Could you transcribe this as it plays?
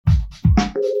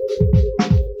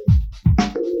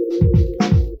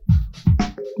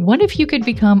What if you could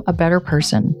become a better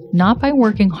person, not by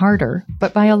working harder,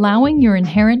 but by allowing your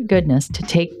inherent goodness to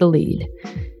take the lead?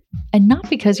 And not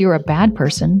because you're a bad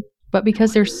person, but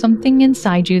because there's something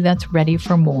inside you that's ready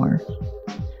for more.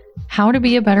 How to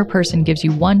Be a Better Person gives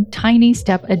you one tiny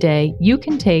step a day you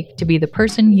can take to be the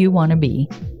person you want to be.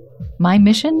 My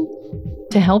mission?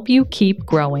 To help you keep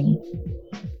growing.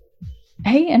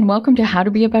 Hey, and welcome to How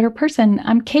to Be a Better Person.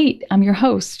 I'm Kate. I'm your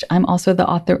host. I'm also the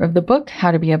author of the book,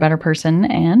 How to Be a Better Person,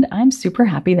 and I'm super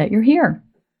happy that you're here.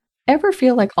 Ever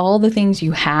feel like all the things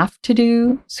you have to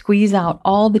do squeeze out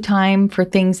all the time for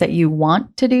things that you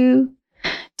want to do?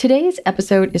 Today's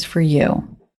episode is for you.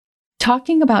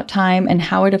 Talking about time and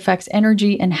how it affects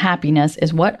energy and happiness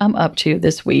is what I'm up to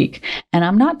this week, and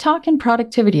I'm not talking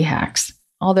productivity hacks.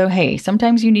 Although, hey,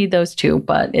 sometimes you need those too,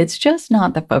 but it's just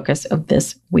not the focus of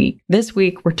this week. This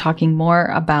week, we're talking more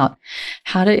about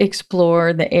how to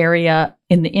explore the area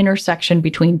in the intersection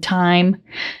between time,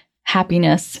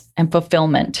 happiness, and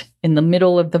fulfillment in the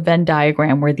middle of the Venn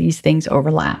diagram where these things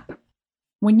overlap.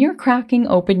 When you're cracking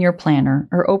open your planner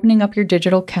or opening up your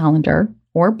digital calendar,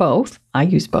 or both, I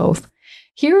use both,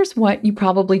 here's what you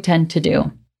probably tend to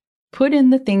do. Put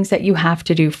in the things that you have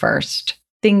to do first.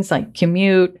 Things like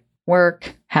commute,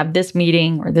 work, have this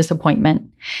meeting or this appointment.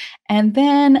 And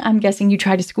then I'm guessing you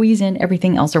try to squeeze in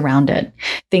everything else around it.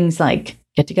 Things like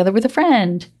get together with a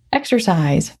friend,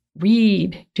 exercise,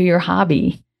 read, do your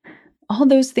hobby. All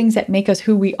those things that make us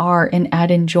who we are and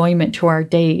add enjoyment to our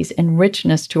days and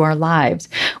richness to our lives.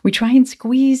 We try and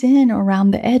squeeze in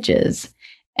around the edges.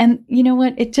 And you know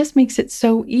what? It just makes it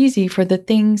so easy for the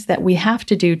things that we have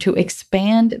to do to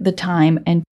expand the time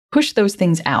and push those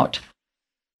things out.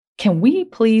 Can we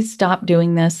please stop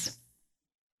doing this?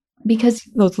 Because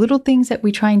those little things that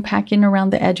we try and pack in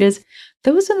around the edges,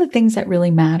 those are the things that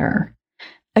really matter.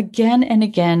 Again and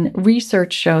again,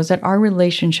 research shows that our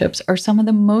relationships are some of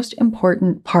the most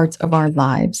important parts of our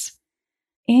lives.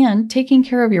 And taking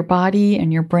care of your body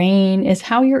and your brain is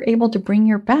how you're able to bring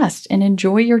your best and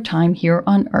enjoy your time here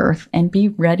on Earth and be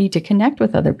ready to connect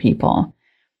with other people.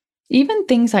 Even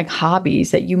things like hobbies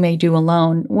that you may do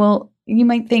alone, well, you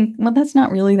might think, well, that's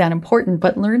not really that important,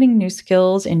 but learning new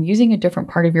skills and using a different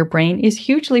part of your brain is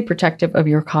hugely protective of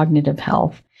your cognitive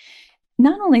health.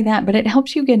 Not only that, but it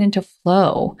helps you get into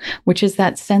flow, which is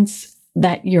that sense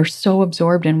that you're so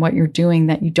absorbed in what you're doing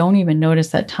that you don't even notice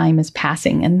that time is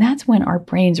passing. And that's when our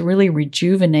brains really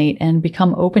rejuvenate and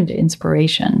become open to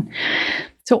inspiration.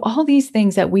 So all these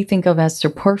things that we think of as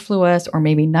superfluous or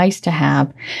maybe nice to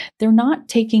have, they're not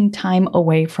taking time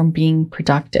away from being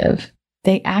productive.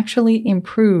 They actually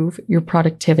improve your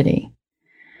productivity.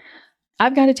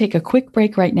 I've got to take a quick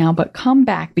break right now, but come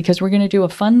back because we're going to do a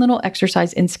fun little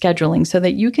exercise in scheduling so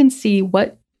that you can see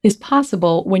what is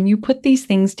possible when you put these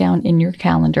things down in your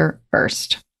calendar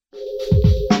first.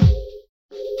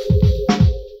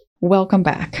 Welcome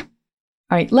back.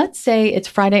 All right, let's say it's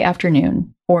Friday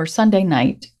afternoon or Sunday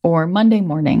night or Monday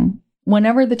morning,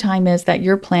 whenever the time is that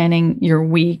you're planning your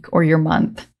week or your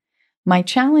month. My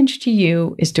challenge to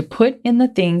you is to put in the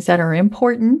things that are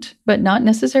important, but not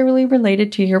necessarily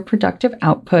related to your productive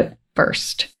output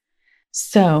first.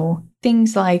 So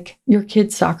things like your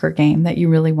kid's soccer game that you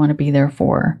really want to be there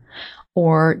for,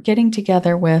 or getting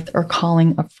together with or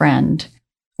calling a friend,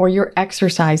 or your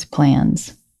exercise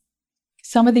plans.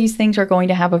 Some of these things are going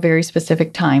to have a very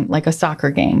specific time, like a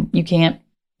soccer game. You can't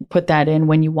put that in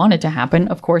when you want it to happen.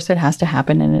 Of course, it has to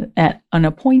happen at an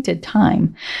appointed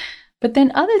time. But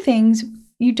then other things,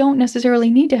 you don't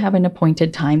necessarily need to have an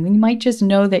appointed time. You might just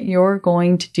know that you're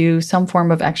going to do some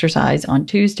form of exercise on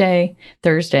Tuesday,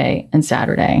 Thursday, and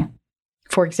Saturday.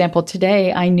 For example,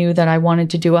 today I knew that I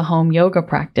wanted to do a home yoga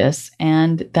practice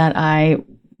and that I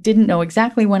didn't know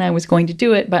exactly when I was going to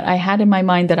do it, but I had in my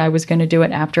mind that I was going to do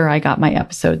it after I got my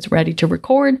episodes ready to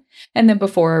record and then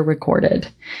before I recorded.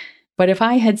 But if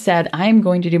I had said, I'm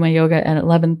going to do my yoga at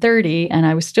 11:30 and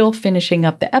I was still finishing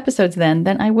up the episodes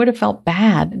then I would have felt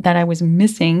bad that I was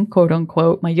missing, quote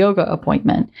unquote, my yoga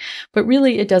appointment. But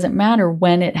really, it doesn't matter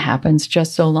when it happens,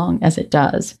 just so long as it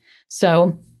does.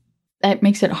 So that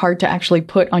makes it hard to actually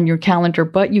put on your calendar,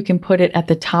 but you can put it at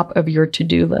the top of your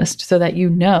to-do list so that you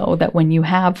know that when you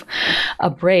have a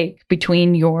break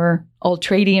between your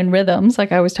ultradian rhythms,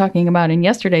 like I was talking about in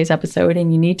yesterday's episode,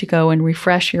 and you need to go and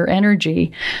refresh your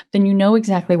energy, then you know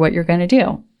exactly what you're going to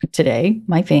do. Today,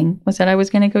 my thing was that I was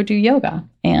going to go do yoga,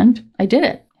 and I did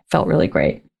it. It felt really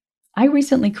great. I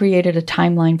recently created a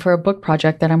timeline for a book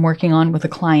project that I'm working on with a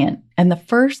client. And the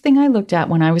first thing I looked at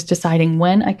when I was deciding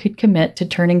when I could commit to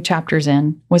turning chapters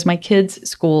in was my kids'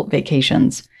 school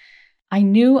vacations. I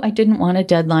knew I didn't want a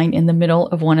deadline in the middle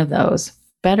of one of those.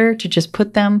 better to just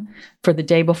put them for the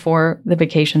day before the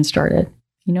vacation started.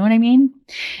 You know what I mean?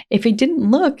 If you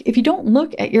don't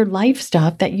look at your life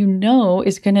stuff that you know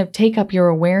is going to take up your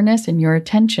awareness and your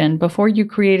attention before you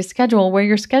create a schedule where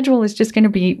your schedule is just going to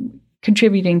be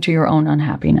contributing to your own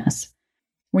unhappiness.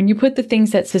 When you put the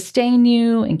things that sustain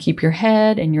you and keep your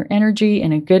head and your energy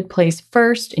in a good place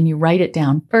first, and you write it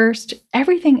down first,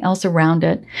 everything else around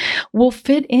it will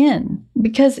fit in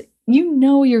because you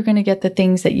know you're going to get the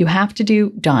things that you have to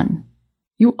do done.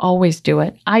 You always do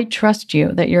it. I trust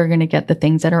you that you're going to get the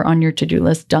things that are on your to-do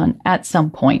list done at some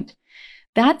point.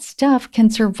 That stuff can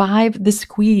survive the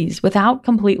squeeze without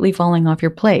completely falling off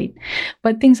your plate.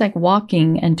 But things like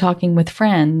walking and talking with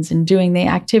friends and doing the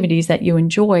activities that you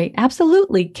enjoy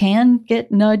absolutely can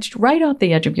get nudged right off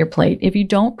the edge of your plate if you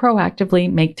don't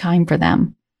proactively make time for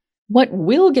them. What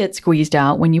will get squeezed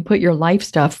out when you put your life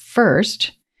stuff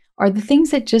first are the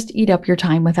things that just eat up your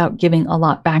time without giving a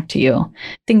lot back to you.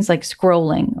 Things like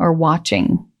scrolling or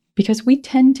watching, because we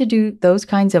tend to do those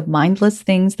kinds of mindless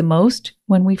things the most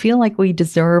when we feel like we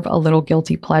deserve a little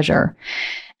guilty pleasure.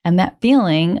 And that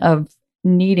feeling of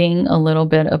needing a little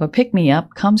bit of a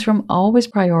pick-me-up comes from always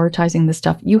prioritizing the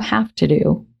stuff you have to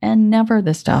do and never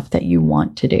the stuff that you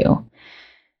want to do.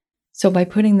 So by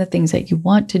putting the things that you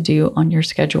want to do on your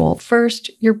schedule first,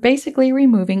 you're basically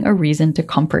removing a reason to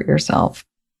comfort yourself.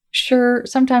 Sure,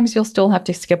 sometimes you'll still have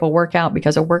to skip a workout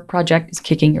because a work project is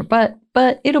kicking your butt,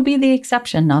 but it'll be the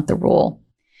exception, not the rule.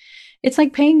 It's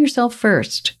like paying yourself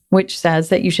first, which says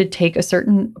that you should take a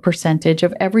certain percentage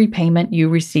of every payment you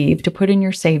receive to put in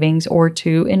your savings or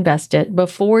to invest it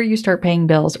before you start paying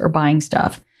bills or buying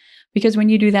stuff. Because when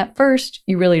you do that first,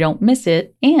 you really don't miss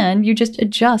it, and you just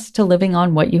adjust to living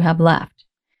on what you have left.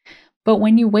 But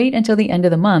when you wait until the end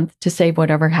of the month to save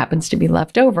whatever happens to be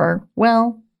left over,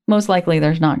 well, most likely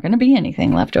there's not going to be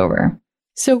anything left over.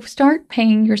 So start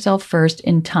paying yourself first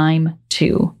in time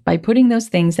too, by putting those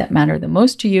things that matter the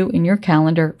most to you in your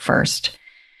calendar first.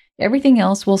 Everything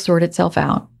else will sort itself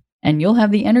out, and you'll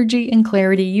have the energy and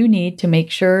clarity you need to make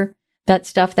sure that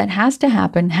stuff that has to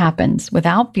happen happens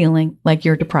without feeling like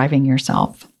you're depriving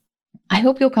yourself. I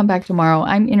hope you'll come back tomorrow.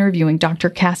 I'm interviewing Dr.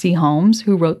 Cassie Holmes,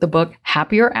 who wrote the book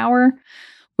Happier Hour,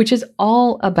 which is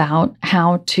all about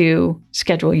how to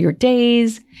schedule your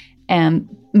days and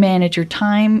manage your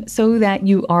time so that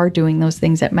you are doing those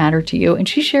things that matter to you. And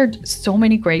she shared so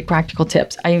many great practical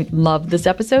tips. I love this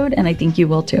episode, and I think you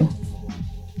will too.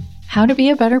 How to Be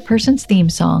a Better Person's theme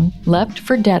song, Left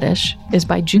for Deadish, is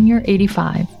by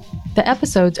Junior85. The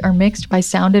episodes are mixed by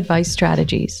Sound Advice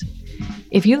Strategies.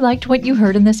 If you liked what you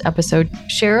heard in this episode,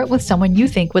 share it with someone you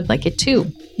think would like it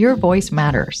too. Your voice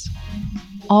matters.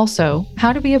 Also,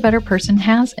 How to Be a Better Person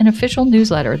has an official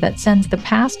newsletter that sends the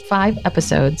past 5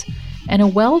 episodes and a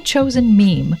well-chosen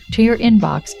meme to your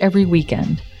inbox every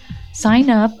weekend. Sign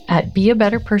up at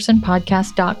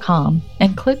beabetterpersonpodcast.com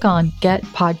and click on Get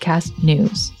Podcast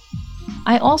News.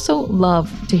 I also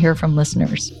love to hear from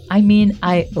listeners. I mean,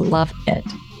 I love it.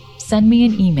 Send me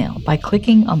an email by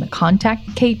clicking on the Contact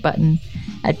Kate button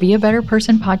at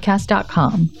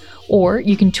beabetterpersonpodcast.com, or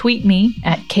you can tweet me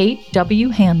at Kate W.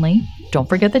 Hanley, don't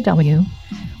forget the W,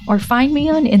 or find me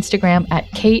on Instagram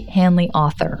at Kate Hanley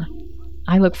Author.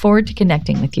 I look forward to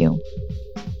connecting with you.